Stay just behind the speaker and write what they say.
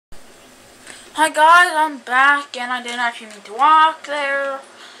Hi guys, I'm back and I didn't actually need to walk there.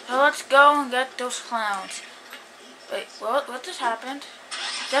 So let's go and get those clowns. Wait, what just happened?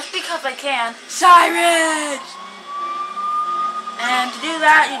 Just because I can. Sirens! And to do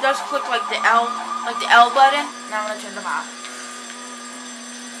that, you just click like the L button. Now I'm gonna turn them off.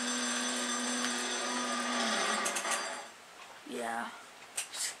 Yeah.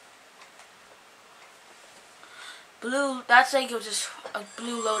 Blue, that's like it was just a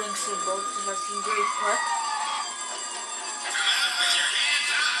blue loading symbol, just like you very quick.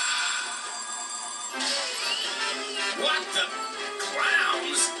 What the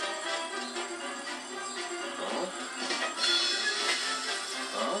clowns? Oh?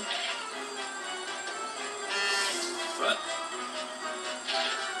 Oh? What?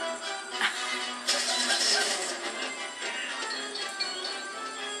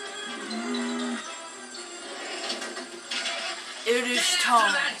 It is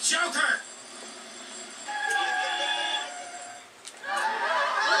time. That Joker!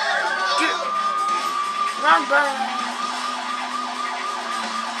 Wrong button.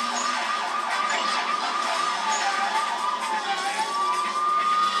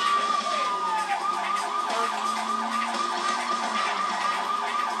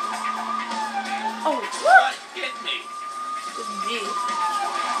 Oh, what? Hit me. Good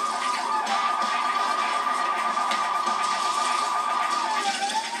me.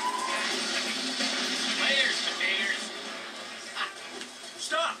 Layers, potatoes.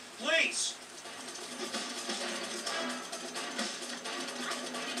 Stop, please.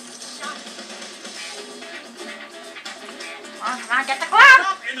 Come on, get the clown!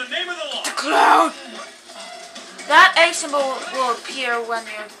 Stop in the name of the law. The clown! That egg symbol will appear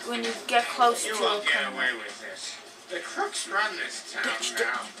when you get close You to won't a get criminal. away with this. The crooks run this town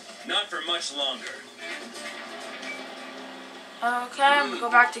now. Not for much longer. Okay, I'm gonna go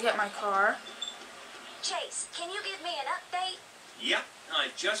back to get my car. Chase, can you give me an update? Yep, I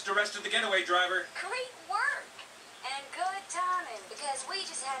just arrested the getaway driver. Great work! And good timing, because we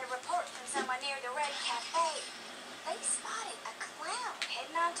just had a report from someone near the Red Cafe. They spotted a clown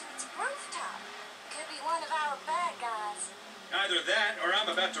heading onto its rooftop. Could be one of our bad guys. Either that, or I'm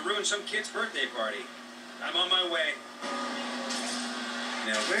about to ruin some kid's birthday party. I'm on my way.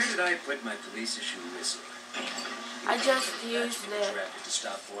 Now, where did I put my police-issue whistle? I just used it. Traffic to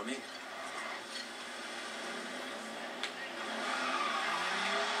stop for me.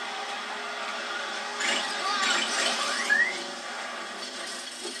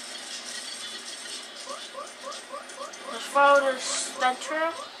 Let's follow this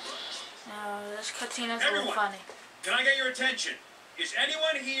center. This cutscene is a little Everyone. funny. Can I get your attention? Is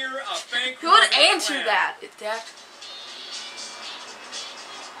anyone here a bank? Who would robber answer clown? that? That?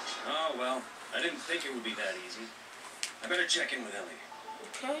 Oh, well, I didn't think it would be that easy. I better check in with Ellie.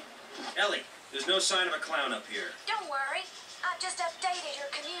 Okay. Ellie, there's no sign of a clown up here. Don't worry. I just updated your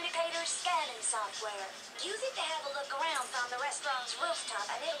communicator scanning software. Use it to have a look around from the restaurant's rooftop,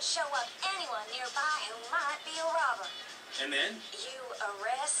 and it'll show up anyone nearby who might be a robber. And then? You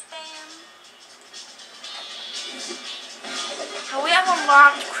arrest them? So we have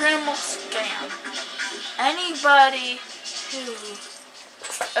unlocked criminal scam. Anybody who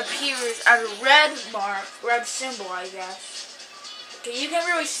appears as a red symbol, I guess. Okay, you can't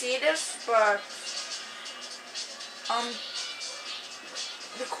really see this, but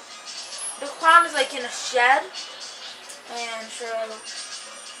the clown is like in a shed, and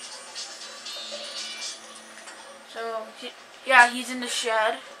yeah, he's in the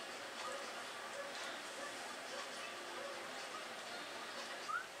shed.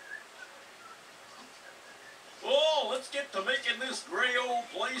 Oh, let's get to making this gray old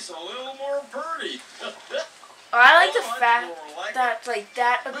place a little more pretty. I like the Oh, fact that's more like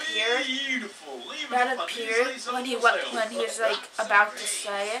that that appeared. Beautiful. Leave it That up, appeared these when he sales. was like about to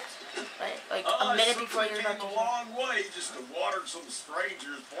say it, like a minute before he was about to came say a it. long way just to water some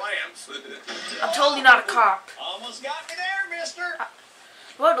strangers' plants. I'm totally not a cop. Almost got me there, mister.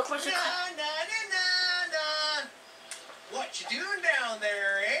 Well, look what's a Na, cop. na, na, na, na. What you doing down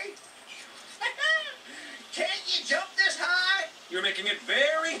there, eh? Can't you jump this high? You're making it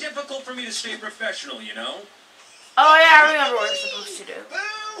very difficult for me to stay professional, you know? Oh yeah, I remember what we're supposed to do.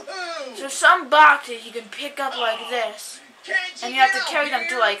 Boo-hoo! So some boxes you can pick up like this, Can't and you have to get carry out them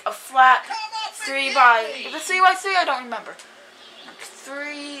to here? like a flat Come up and 3 get by me. is it 3 by 3? I don't remember.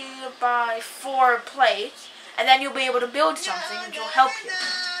 3 by 4 plate, and then you'll be able to build something, which will help you.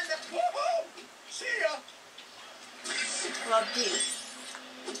 Woo-hoo! See ya! Love you.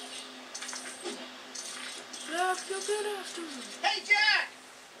 Hey, Jack!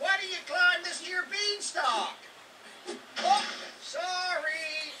 Why do you climb this here beanstalk? Oh,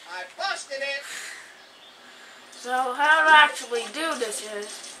 sorry. I busted it. So how to actually do this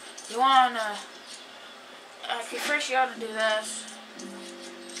is, you wanna, okay, first you ought to do this.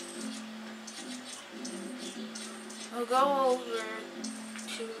 We'll go over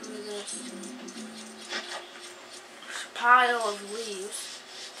to this pile of leaves.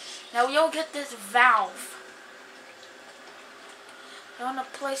 Now you'll get this valve. I'm gonna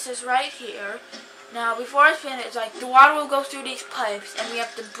place this right here. Now before I spin it, it's like the water will go through these pipes and we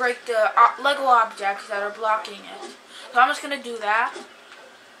have to break the Lego objects that are blocking it. So I'm just gonna do that.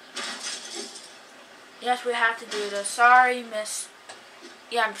 Yes, we have to do this. Sorry, miss.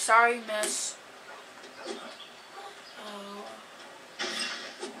 Yeah, I'm sorry, miss.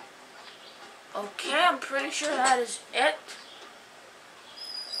 Okay, I'm pretty sure that is it.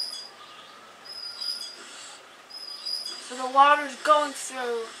 So the water's going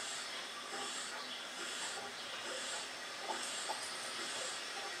through.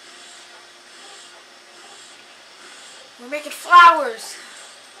 We're making flowers.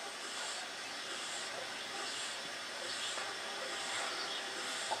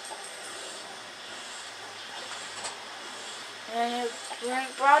 And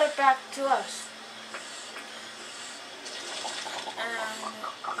it brought it back to us.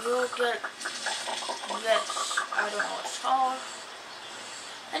 And you'll get this. I don't know what it's called.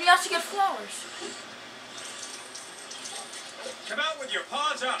 And you also get flowers. Come out with your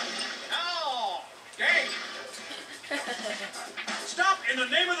paws up. Oh, dang. Stop in the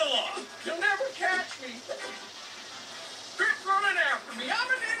name of the law. You'll never catch me. Quit running after me. I'm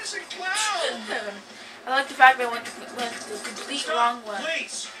an innocent clown. I like the fact that I went the complete wrong way.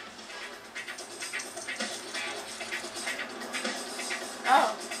 Please.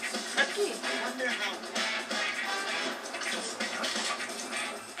 Oh, okay. Wonder how.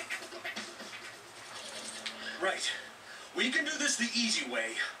 Right. We can do this the easy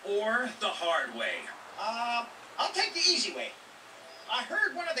way or the hard way. I'll take the easy way. I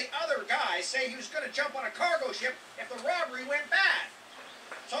heard one of the other guys say he was going to jump on a cargo ship if the robbery went bad.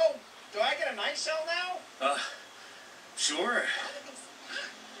 So, do I get a night cell now? Sure.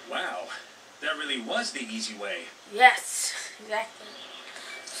 Wow. That really was the easy way. Yes, exactly.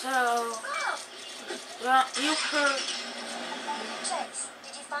 So, well, you heard. Chase,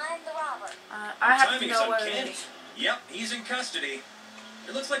 did you find the robber? I have to Timing's know where it uncanny. is. Yep, he's in custody.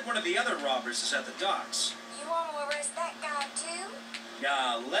 It looks like one of the other robbers is at the docks. You want to arrest that guy too?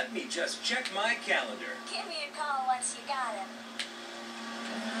 Let me just check my calendar. Give me a call once you got him.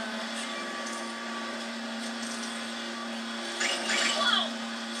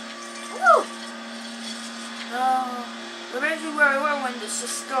 Woo! We're basically where we were when this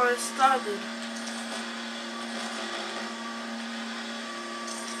story started.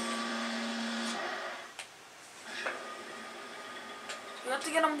 We have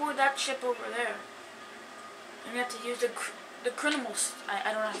to get on board that ship over there. And we have to use the criminals.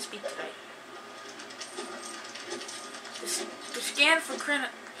 I don't know how to speak today. The scan for criminal.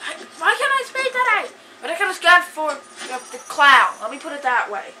 Why can't I speak today? But I can scan for the clown. Let me put it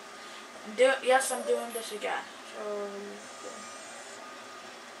that way. Yes, I'm doing this again. So.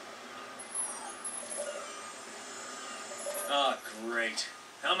 Oh, great.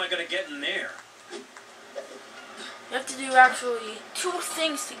 How am I going to get in there? You have to do actually 2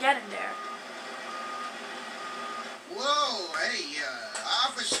 things to get in there. Whoa, hey,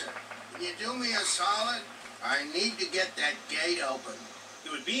 officer, can you do me a solid? I need to get that gate open.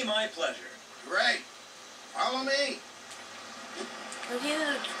 It would be my pleasure. Great. Follow me. So he's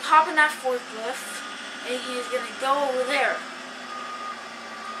going to hop in that forklift, and he's going to go over there.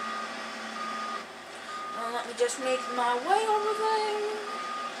 And let me just make my way over there.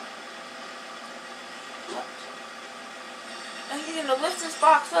 And he's going to lift this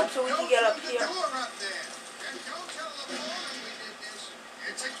box up so we can get up Don't here. the door up there. And don't tell the foreman we did this.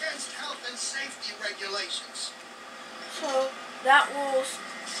 It's against health and safety regulations. So that will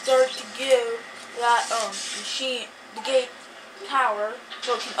start to give that machine, the gate tower,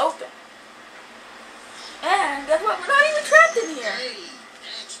 so it can open. And guess what? We're not even trapped in here. Hey,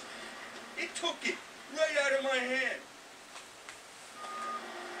 thanks. It took it right out of my hand.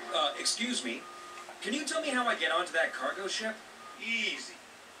 Excuse me. Can you tell me how I get onto that cargo ship? Easy.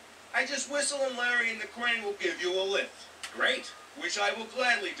 I just whistle and Larry in the crane will give you a lift. Great. Which I will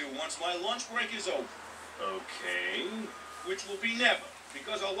gladly do once my lunch break is over. Okay. Which will be never,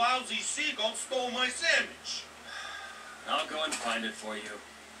 because a lousy seagull stole my sandwich. I'll go and find it for you.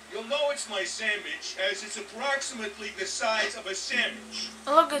 You'll know it's my sandwich, as it's approximately the size of a sandwich.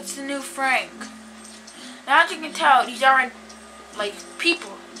 Look, it's the new Frank. Now as you can tell, these aren't like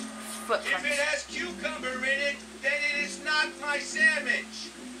people If footprints. it has cucumber in it, then it is not my sandwich.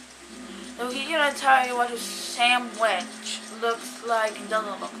 So he's gonna tell you what a sandwich looks like and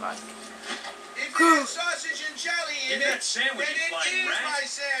doesn't look like. If it has sausage and jelly in Eat it, that sandwich, then you it flying is rat. my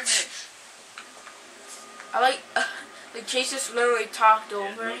sandwich. I like Chase just literally talked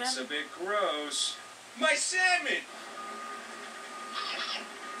over It looks him. a bit gross. My salmon.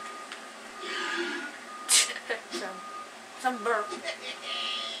 some burp.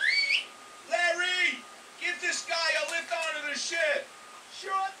 Larry, give this guy a lift onto the ship.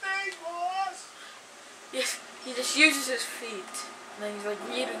 Sure thing, boss. Yes, he just uses his feet. And then he's like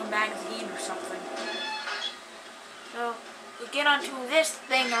reading a magazine or something. So we get onto this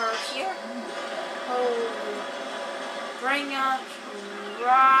thing over here. Oh, bring us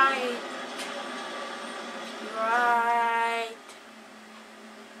right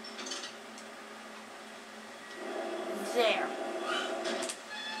there.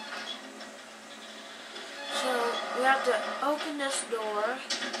 So we have to open this door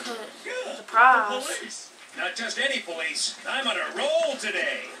because surprise. The police. Not just any police. I'm on a roll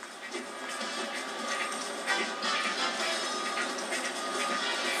today.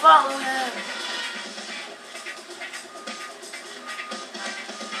 Follow him.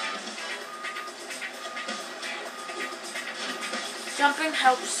 Jumping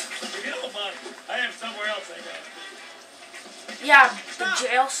helps. If you don't mind, I have somewhere else I gotta be. Yeah, the Stop,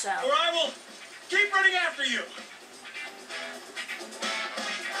 jail cell. or I will keep running after you.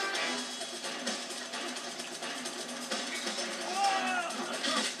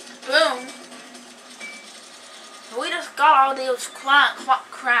 Boom. We just got all those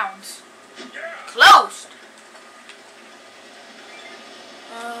crowns. Closed.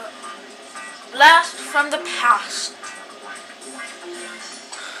 Blast from the past.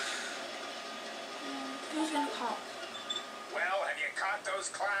 Who's gonna call? Well, have you caught those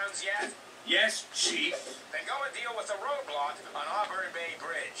clowns yet? Yes, Chief. Then go and deal with the roadblock on Auburn Bay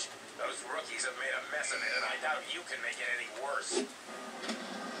Bridge. Those rookies have made a mess of it, and I doubt you can make it any worse.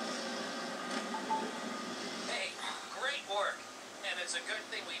 Hey, great work. And it's a good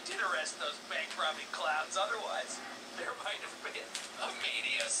thing we did arrest those bank robbing clowns. Otherwise, there might have been a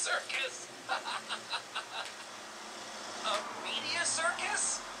media circus. A media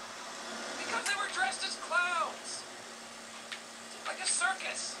circus? Because they were dressed as clowns. Like a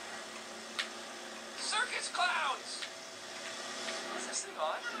circus. Circus clowns. Is this thing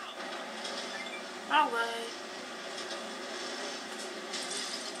on? No way.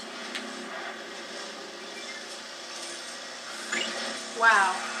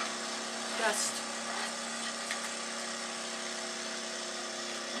 Wow. Just.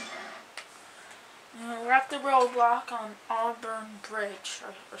 We're at the roadblock on Auburn Bridge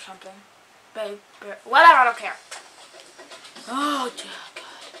or something. Whatever, I don't care. Oh, dear God.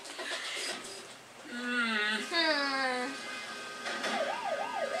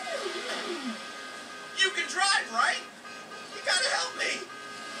 You can drive, right? You gotta help me.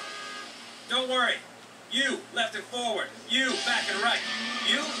 Don't worry. You left and forward. You back and right.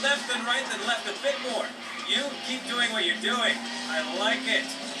 You left and right, then left a bit more. You keep doing what you're doing. I like it.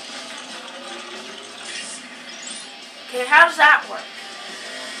 Okay, how does that work?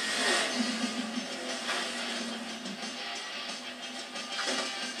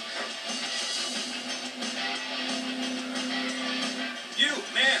 You,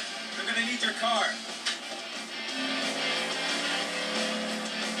 man, I'm gonna need your car.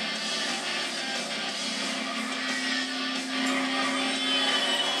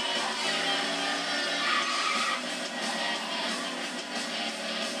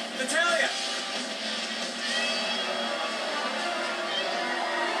 Natalia!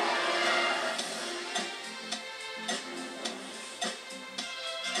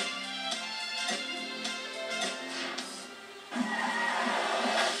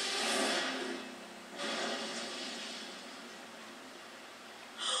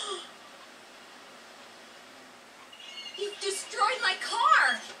 You destroyed my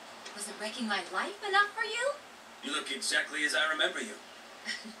car! Was it wrecking my life enough for you? You look exactly as I remember you.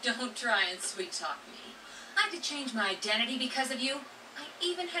 Don't try and sweet talk me. I had to change my identity because of you. I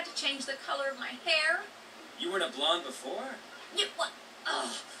even had to change the color of my hair. You weren't a blonde before? You what?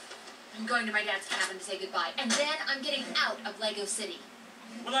 Oh, I'm going to my dad's cabin to say goodbye, and then I'm getting out of Lego City.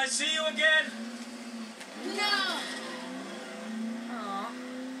 Will I see you again? No! Aw.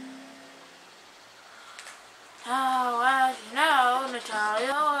 Oh, as you know,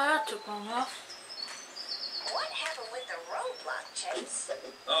 Natalia, that took long enough. What happened with the roadblock, Chase?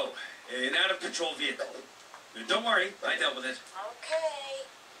 Oh, an out-of-control vehicle. Don't worry, I dealt with it. Okay.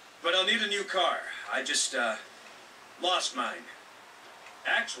 But I'll need a new car. I just, lost mine.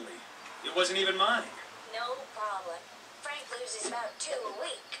 Actually, it wasn't even mine. No problem. Frank loses about 2 a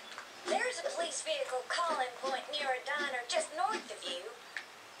week. There's police vehicle calling point near a diner just north of you.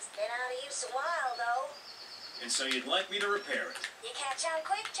 It's been out of use a while, though. And so you'd like me to repair it? You catch on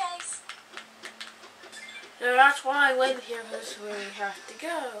quick, Chase. So that's why I waited here, because this is where we have to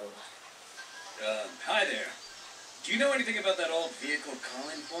go. Hi there. Do you know anything about that old vehicle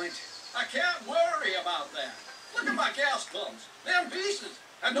calling point? I can't worry about that. Look at my gas pumps. Them pieces.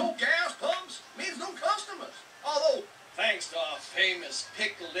 And no gas pumps means no customers. Although, thanks to our famous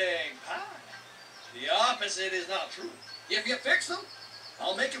pickled egg pie, the opposite is not true. If you fix them,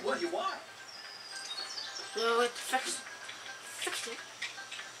 I'll make it what you want. So it fixed it.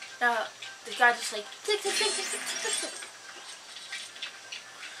 The guy just like fix it.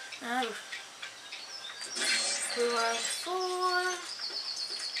 Now, 2 out of 4.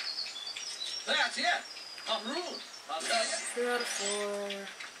 That's it. I'm ruling. I'll tell you. 2 out of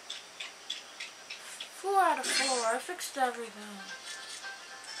 4. 4 out of 4. I fixed everything.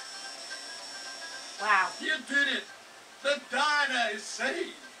 Wow. You did it. The diner is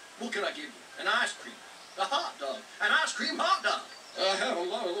saved. What can I give you? An ice cream, a hot dog, an ice cream hot dog. I have a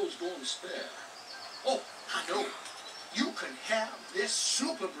lot of those going to spare. Oh, I know. You can have this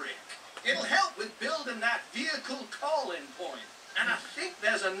super brick. It'll help with building that vehicle calling point. And I think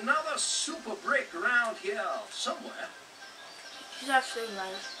there's another super brick around here somewhere. He's actually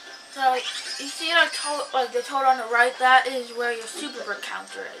right. So, you see that the total on the right? That is where your super brick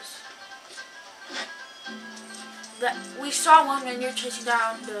counter is. That we saw one when you're chasing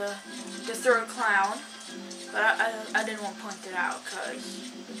down the third clown, but I didn't want to point it out because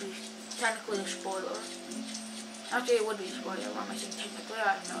it would be technically a spoiler. Actually, it would be a spoiler. Why am I saying technically?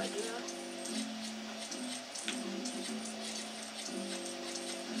 I have no idea.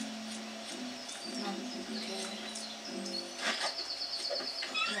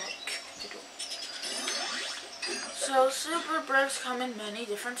 So super bricks come in many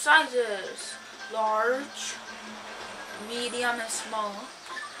different sizes. Large, medium, and small.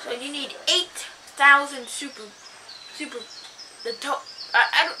 So you need 8,000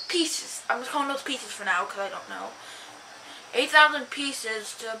 pieces. I'm just calling those pieces for now because I don't know. 8,000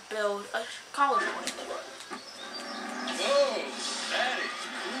 pieces to build a college point. Whoa, that is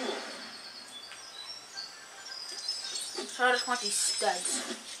cool. So I just want these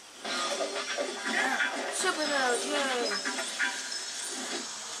studs. Super those, yay!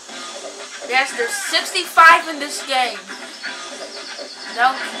 Yes, there's 65 in this game.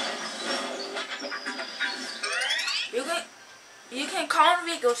 No. You can call in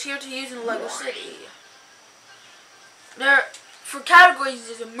vehicles here to use in Lego City. There, for categories,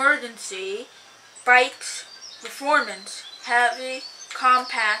 is emergency, bikes, performance, heavy,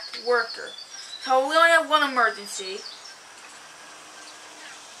 compact, worker. So we only have one emergency.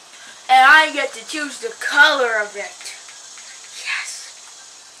 And I get to choose the color of it. Yes.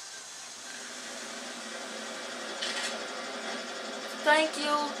 Thank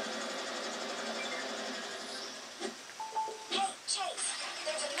you. Hey, Chase,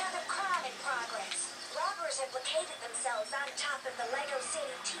 there's another crime in progress. Robbers have located themselves on top of the Lego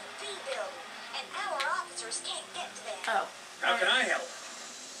City TV building, and our officers can't get to them. Oh. How can I help?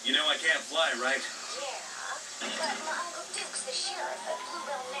 You know I can't fly, right? Yeah, but my Uncle Duke's the sheriff of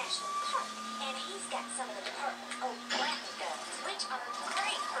Bluebell National Park, and he's got some of the department's old grapple guns, which are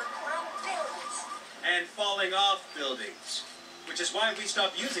great for climbing buildings. And falling off buildings. Which is why we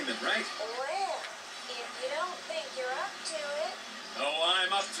stopped using them, right? Well, if you don't think you're up to it, Oh,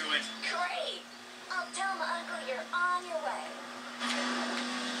 I'm up to it. great. I'll tell my uncle you're on your way.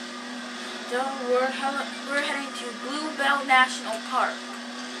 So we're heading to Bluebell National Park.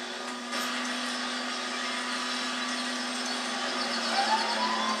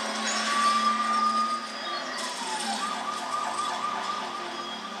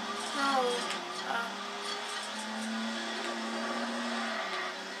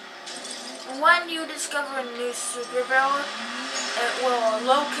 When you discover a new superhero, it will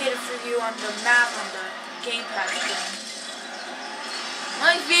locate it for you on the map on the gamepad screen.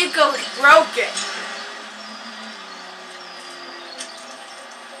 My vehicle is broken.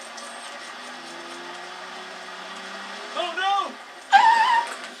 Oh no!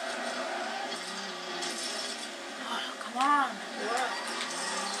 Oh, come on, work.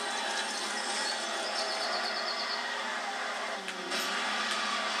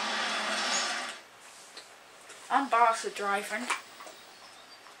 I'm boss of driving.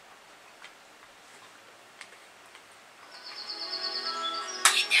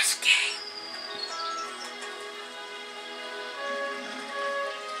 In this game.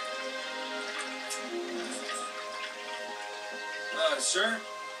 Sir?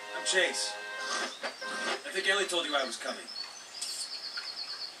 I'm Chase. I think Ellie told you I was coming.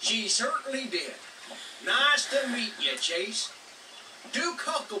 She certainly did. Nice to meet you, Chase. Duke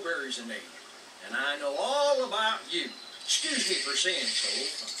Huckleberry's the name, and I know all about you. Excuse me for saying so,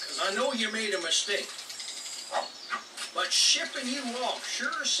 because I know you made a mistake. But shipping you off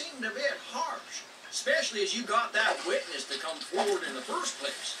sure seemed a bit harsh, especially as you got that witness to come forward in the first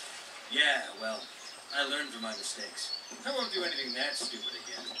place. Yeah, well, I learned from my mistakes. I won't do anything that stupid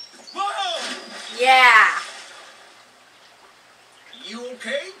again. Whoa! Yeah. You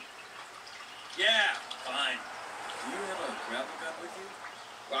okay? Yeah, fine. Do you have a grapple gun with you?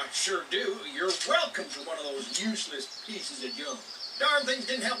 I sure do. You're welcome to one of those useless pieces of junk. Darn things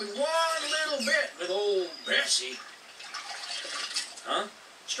didn't help me one little bit with old Bessie. Huh?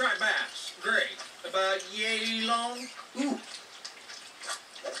 Striped bass, gray, about yay long. Ooh.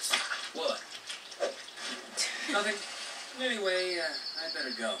 What? Nothing. Anyway, I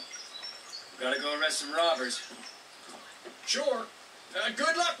better go. Gotta go arrest some robbers. Sure.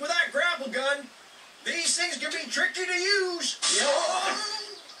 Good luck with that grapple gun. These things can be tricky to use. Yeah.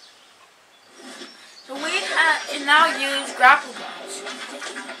 So we can now use grapple guns.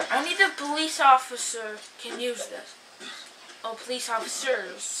 Only the police officer can use this. Oh, police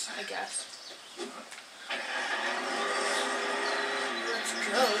officers, I guess. Let's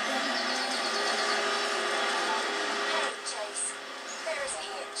go. Hey, Chase. There's a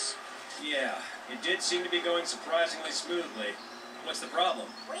hitch. Yeah, it did seem to be going surprisingly smoothly. What's the problem?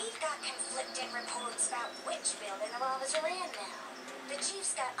 We've got conflicting reports about which building the robbers are in now. The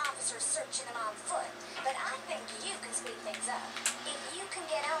chief's got officers searching them on foot, but I think you can speed things up. If you can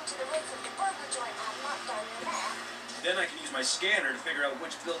get onto the roof of the burger joint I marked on your map. Then I can use my scanner to figure out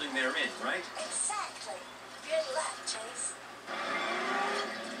which building they're in, right? Exactly. Good luck, Chase.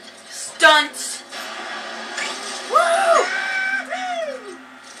 Stunts. Woo!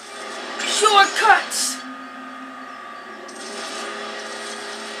 Shortcuts.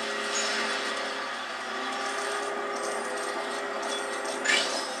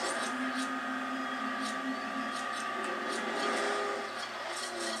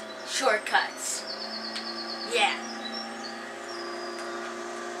 Shortcuts. Yeah.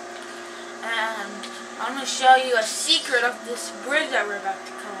 And I'm going to show you a secret of this bridge that we're about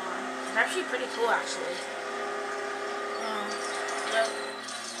to come on. It's actually pretty cool, actually.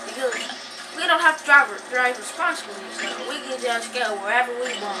 Because we don't have to drive responsibly, so we can just go wherever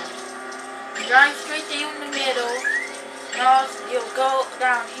we want. Drive straight down the middle. Now you'll go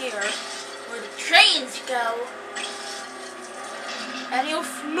down here where the trains go. And you'll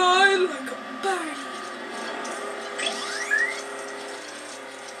fly like a bird.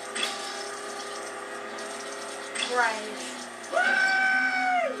 Crash. Woo!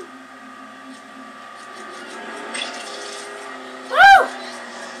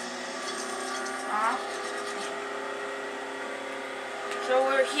 So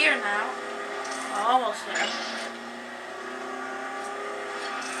we're here now. Well, almost there.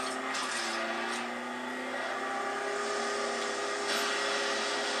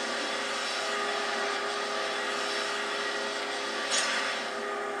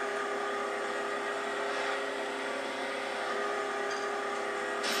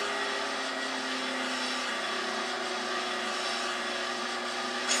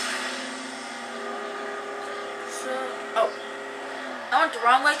 Oh, I went the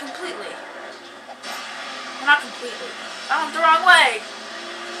wrong way completely. Well, not completely. I went the wrong way.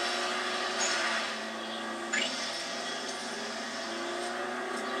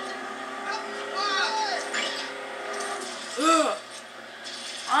 Ugh.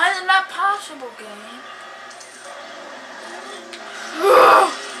 Why isn't that possible, game?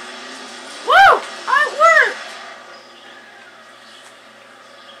 Ugh. Woo! I worked!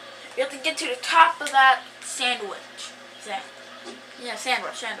 You have to get to the top of that sandwich thing. Yeah,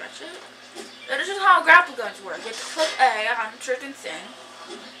 sandwich. This is how grapple guns work. You have to click A on a certain thing.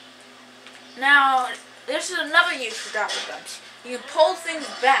 Now, this is another use for grapple guns. You can pull things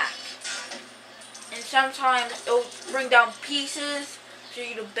back. And sometimes it'll bring down pieces for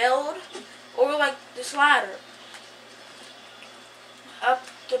you to build. Or like this ladder. Up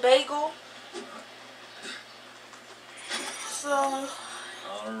the bagel. So...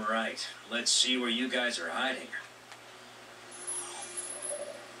 Alright, let's see where you guys are hiding.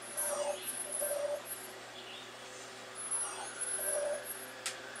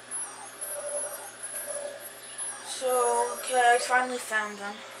 So, okay, I finally found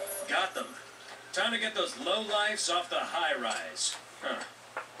them. Got them. Time to get those lowlifes off the high-rise. Huh.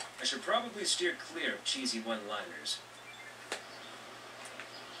 I should probably steer clear of cheesy one-liners.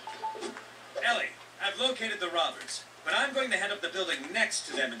 Ellie, I've located the robbers, but I'm going to head up the building next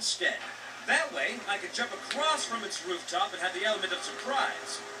to them instead. That way, I can jump across from its rooftop and have the element of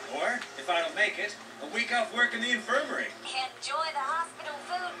surprise. Or, if I don't make it, a week off work in the infirmary. Enjoy the hospital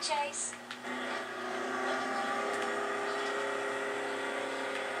food, Chase.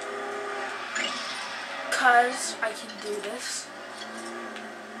 Cause I can do this.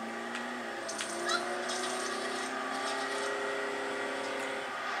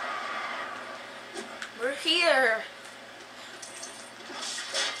 We're here.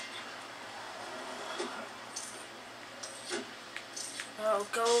 I'll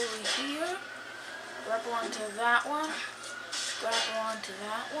go over here. Grapple onto that one. Grapple onto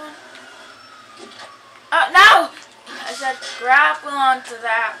that one. No! I said grapple onto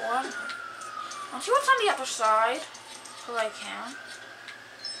that one. I'll see what's on the other side. If I can.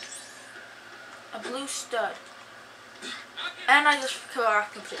 A blue stud. And I just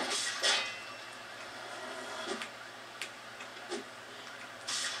collected it.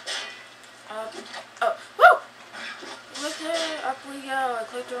 Oh, woo! Look here, up we go. I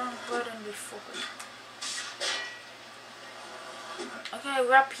clicked the wrong button before. Okay,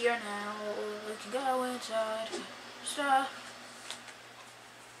 we're up here now. We can go inside. Stuff.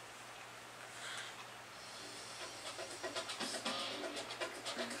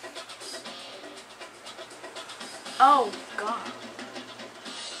 Oh, God.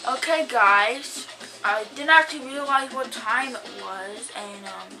 Okay, guys. I didn't actually realize what time it was, and,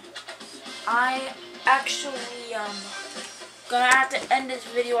 I actually, gonna have to end this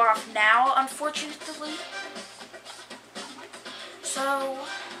video off now, unfortunately. So,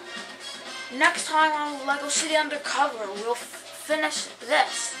 next time on Lego City Undercover, we'll finish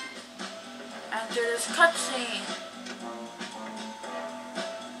this after this cutscene.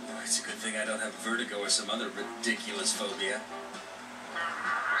 It's a good thing I don't have vertigo or some other ridiculous phobia.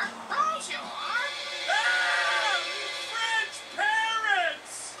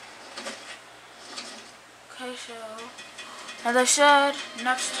 Okay, so, as I said,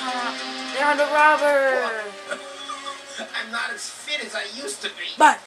 next time, they're the robber. I'm not as fit as I used to be. But